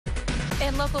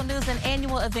In local news, an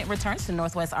annual event returns to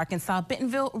Northwest Arkansas.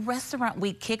 Bentonville Restaurant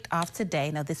Week kicked off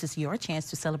today. Now, this is your chance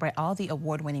to celebrate all the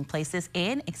award-winning places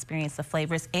and experience the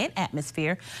flavors and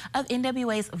atmosphere of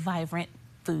NWA's vibrant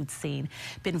food scene.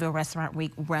 Bentonville Restaurant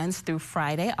Week runs through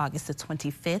Friday, August the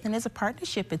 25th, and is a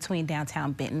partnership between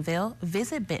Downtown Bentonville,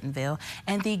 Visit Bentonville,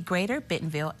 and the Greater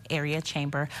Bentonville Area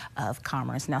Chamber of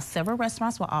Commerce. Now, several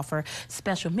restaurants will offer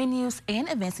special menus and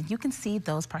events, and you can see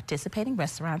those participating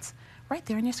restaurants right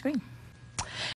there on your screen.